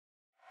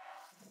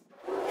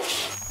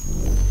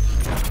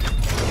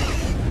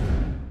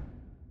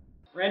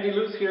Andy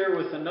Luth here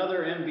with another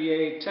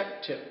MBA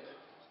tech tip.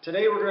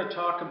 Today we're going to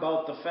talk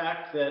about the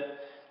fact that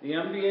the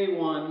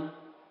MBA-1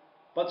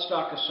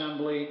 buttstock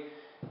assembly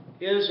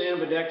is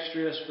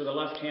ambidextrous for the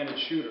left-handed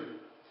shooter.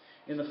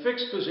 In the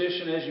fixed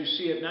position as you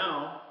see it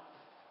now,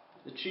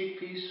 the cheek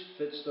piece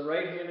fits the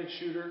right-handed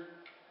shooter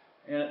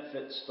and it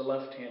fits the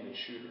left-handed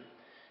shooter.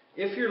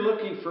 If you're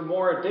looking for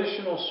more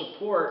additional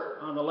support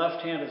on the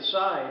left-handed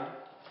side,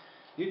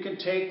 you can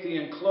take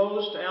the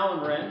enclosed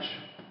Allen wrench,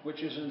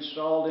 which is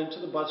installed into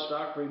the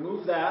buttstock,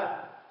 remove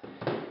that.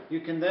 You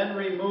can then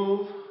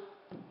remove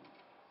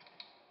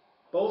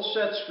both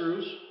set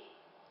screws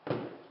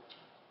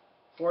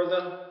for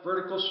the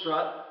vertical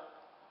strut.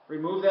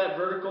 Remove that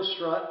vertical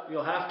strut.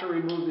 You'll have to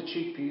remove the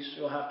cheek piece.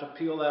 You'll have to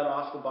peel that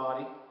off the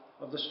body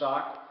of the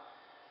stock.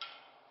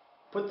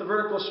 Put the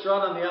vertical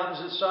strut on the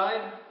opposite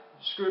side,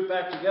 screw it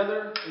back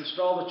together,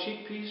 install the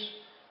cheek piece,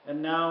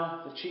 and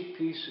now the cheek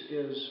piece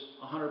is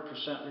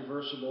 100%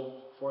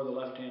 reversible for the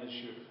left-handed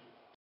shooter.